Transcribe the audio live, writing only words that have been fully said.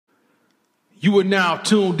You are now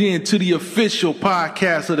tuned in to the official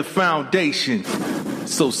podcast of the Foundation.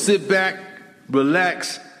 So sit back,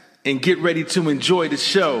 relax, and get ready to enjoy the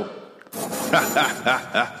show.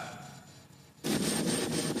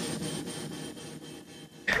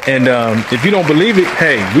 And if you don't believe it,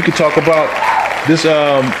 hey, we could talk about this.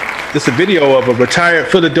 This a video of a retired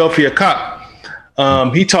Philadelphia cop.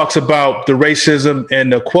 He talks about the racism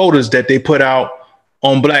and the quotas that they put out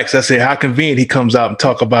on blacks. I said, how convenient he comes out and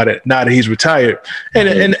talk about it now that he's retired.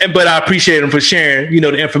 But I appreciate him for sharing,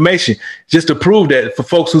 the information, just to prove that for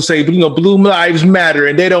folks who say, blue lives matter,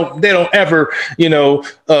 and they don't ever,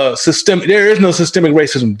 systemic. There is no systemic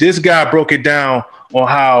racism. This guy broke it down on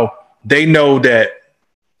how they know that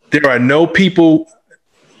there are no people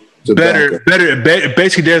better.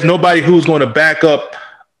 Basically, there's nobody who's going to back up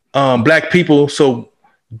black people. So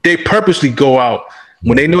they purposely go out.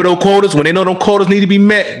 When they know those quotas need to be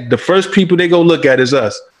met, the first people they go look at is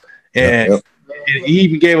us. And he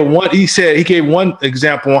even gave he gave one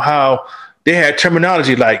example on how they had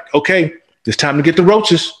terminology like, okay, it's time to get the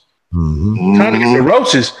roaches. Mm-hmm. Time to get the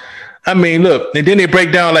roaches. I mean, look, and then they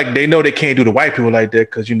break down like they know they can't do the white people like that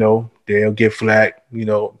because, they'll get flack,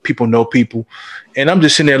 people know people. And I'm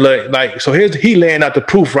just sitting there like so he laying out the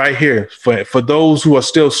proof right here for those who are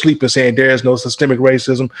still sleeping, saying there's no systemic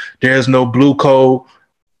racism, there's no blue code.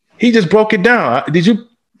 He just broke it down. Did you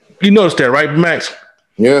notice that, right, Max?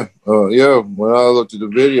 Yeah. When I looked at the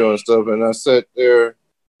video and stuff, and I sat there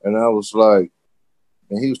and I was like,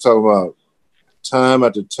 and he was talking about time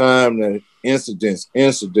after time that incidents,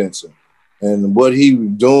 and what he was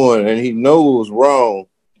doing, and he knows it was wrong,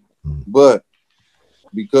 but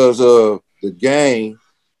because of the gang,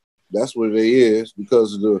 that's what it is,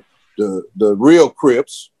 because of the real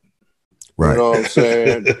Crips. Right. You know what I'm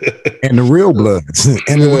saying? And the real Bloods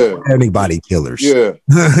and the anybody killers. Yeah.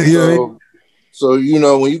 So,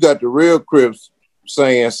 when you got the real Crips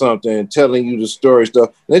saying something and telling you the story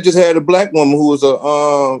stuff, they just had a black woman who was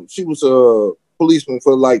she was a policeman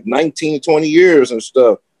for like 19, 20 years and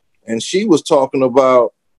stuff. And she was talking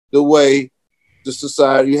about the way the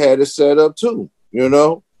society had it set up too,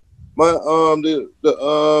 My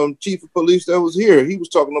the chief of police that was here, he was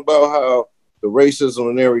talking about how the racism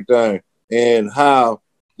and everything, and how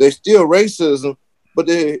they still racism, but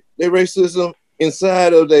they racism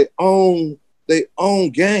inside of their own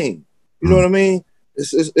gang. You know what I mean?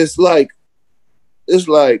 It's like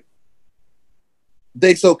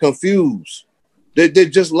they so confused. They're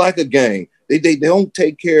just like a gang. They don't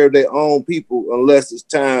take care of their own people unless it's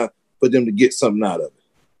time for them to get something out of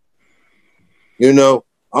it.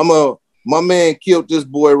 My man killed this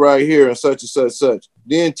boy right here and such and such.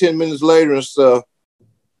 Then 10 minutes later and stuff,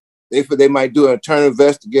 they might do an internal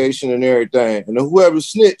investigation and everything. And then whoever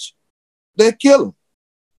snitch, they'll kill him.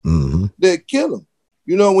 Mm-hmm. They'll kill him.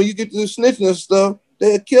 When you get to the snitching and stuff,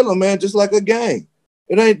 they'll kill him, man, just like a gang.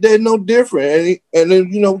 They're no different. And then,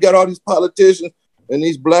 we got all these politicians and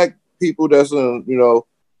these black people that's in,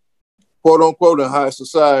 quote unquote, in high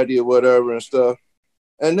society or whatever and stuff.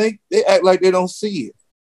 And they act like they don't see it.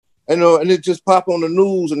 And it just pop on the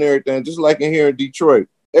news and everything, just like in here in Detroit.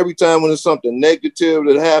 Every time when there's something negative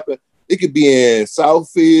that happened, it could be in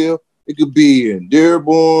Southfield, it could be in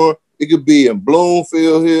Dearborn, it could be in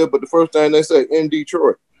Bloomfield here, but the first thing they say in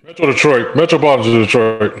Detroit. Metropolitan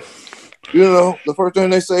Detroit. The first thing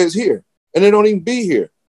they say is here, and they don't even be here.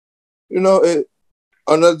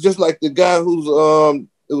 Just like the guy it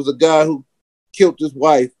was a guy who killed his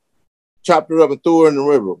wife, chopped her up and threw her in the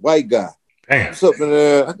river. White guy. Damn. Something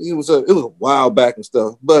there. I think it was a while back and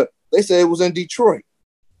stuff, but they say it was in Detroit.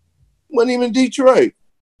 It wasn't even Detroit.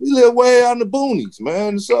 We live way out in the boonies,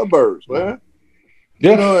 man, the suburbs, man.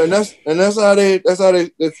 Yeah. And that's how they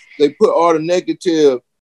put all the negative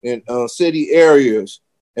in city areas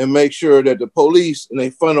and make sure that the police, and they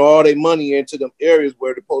funnel all their money into them areas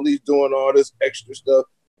where the police doing all this extra stuff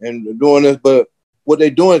and doing this, but what they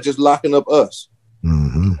doing is just locking up us.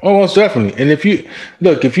 Mm-hmm. Oh, most definitely. And if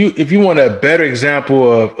you want a better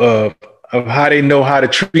example of how they know how to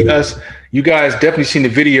treat us, you guys definitely seen the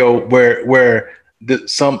video where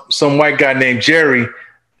some white guy named Jerry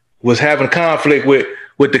was having conflict with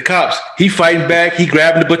the cops. He fighting back. He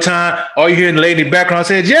grabbing the baton. All you hear in the lady in the background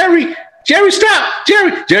saying, Jerry, stop.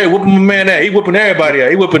 Jerry whooping my man out. He whooping everybody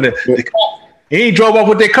out. He whooping the cop. He drove off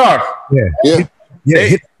with their car. Yeah.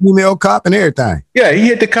 Hit the female cop and everything. Yeah, he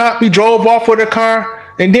hit the cop. He drove off with the car.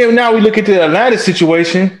 And then now we look at the Atlanta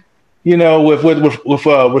situation, with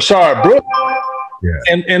Rashard Brooks.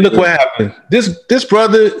 Yeah. And look what happened. This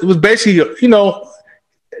brother was basically,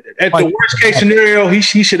 at the worst case scenario, he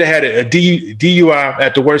should have had a DUI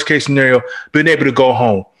at the worst case scenario, been able to go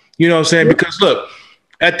home. You know what I'm saying? Because look,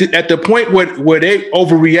 at the point where they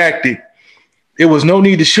overreacted, there was no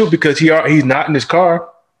need to shoot because he's not in his car.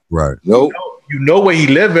 Right. Nope. You know where he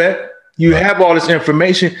live at. You have all this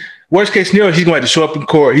information. Worst case scenario, he's going to have to show up in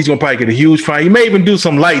court. He's going to probably get a huge fine. He may even do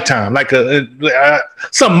some light time, like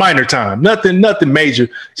some minor time. Nothing major.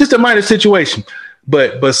 Just a minor situation.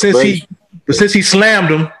 But since he slammed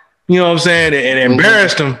him, you know what I'm saying, and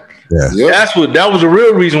embarrassed him, that was the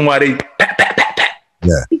real reason why they.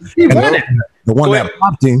 Yeah. The one that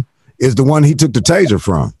popped him is the one he took the taser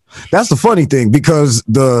from. That's the funny thing, because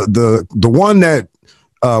the one that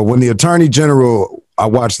when the Attorney General, I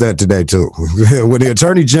watched that today too. When the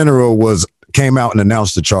Attorney General came out and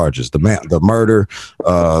announced the charges, the murder,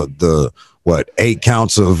 8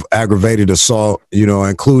 counts of aggravated assault,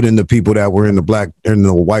 including the people that were in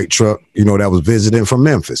the white truck, that was visiting from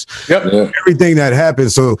Memphis. Yep. Everything that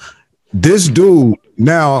happened. So this dude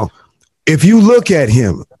now, if you look at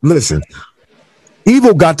him, listen,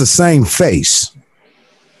 Evil got the same face.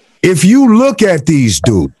 If you look at these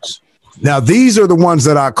dudes, now these are the ones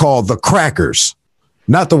that I call the crackers.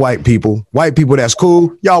 Not the white people. White people, that's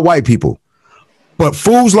cool. Y'all white people. But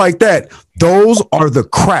fools like that, those are the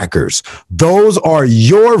crackers. Those are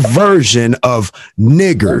your version of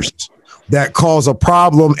niggers that cause a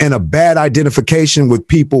problem and a bad identification with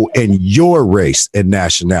people in your race and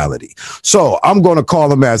nationality. So I'm going to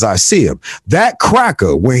call him as I see him. That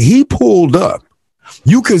cracker, when he pulled up,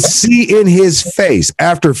 you could see in his face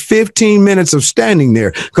after 15 minutes of standing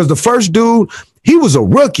there, because the first dude, he was a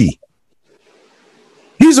rookie.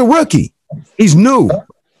 He's a rookie. He's new.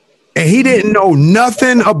 And he didn't know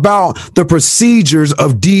nothing about the procedures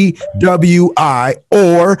of DWI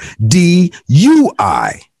or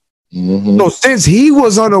DUI. Mm-hmm. So since he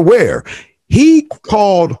was unaware, he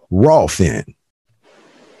called Rolf in.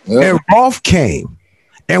 Yep. And Rolf came.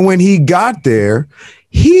 And when he got there,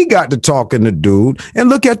 he got to talking to dude, and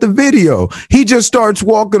look at the video. He just starts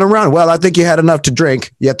walking around. Well, I think you had enough to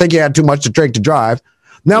drink. Yeah, I think you had too much to drink to drive.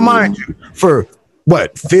 Now, mind you, for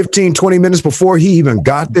 15, 20 minutes before he even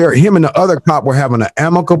got there, him and the other cop were having an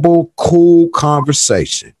amicable, cool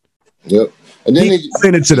conversation. Yep. And then he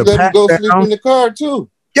sent it to the let him go sleep in the car too.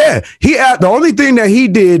 Yeah. The only thing that he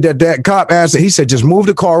did that cop asked, he said, just move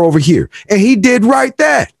the car over here. And he did right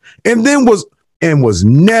that. And then was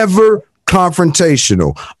never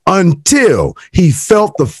confrontational until he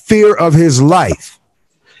felt the fear of his life.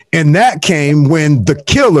 And that came when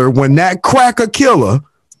that cracker killer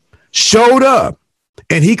showed up.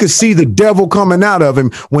 And he could see the devil coming out of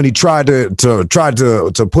him when he tried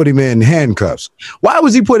to put him in handcuffs. Why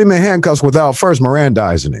was he putting him in handcuffs without first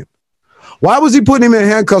Mirandizing him? Why was he putting him in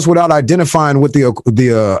handcuffs without identifying what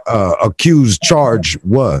the accused charge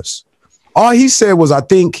was? All he said was, I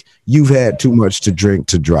think you've had too much to drink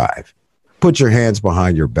to drive. Put your hands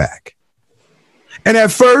behind your back. And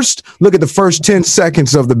at first, look at the first 10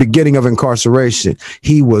 seconds of the beginning of incarceration.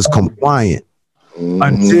 He was compliant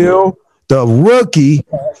until the rookie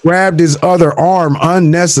grabbed his other arm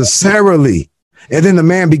unnecessarily. And then the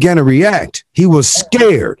man began to react. He was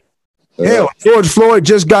scared. Hell, George Floyd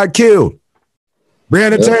just got killed.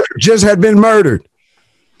 Breonna Taylor just had been murdered.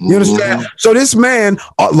 You understand? So this man,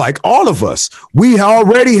 like all of us, we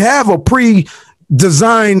already have a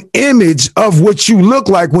pre-designed image of what you look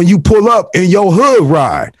like when you pull up in your hood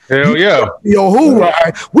ride. Hell yeah. Your hood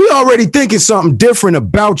ride. We already thinking something different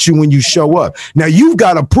about you when you show up. Now you've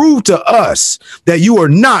got to prove to us that you are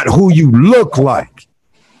not who you look like.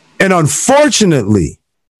 And unfortunately,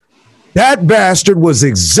 that bastard was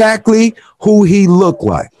exactly who he looked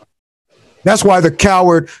like. That's why the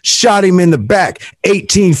coward shot him in the back,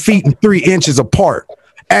 18 feet and 3 inches apart,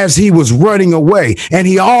 as he was running away. And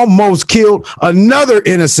he almost killed another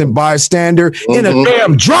innocent bystander in a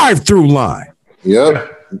damn drive-through line.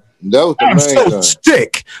 Yep. I'm so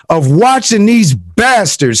sick of watching these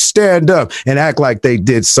bastards stand up and act like they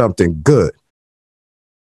did something good.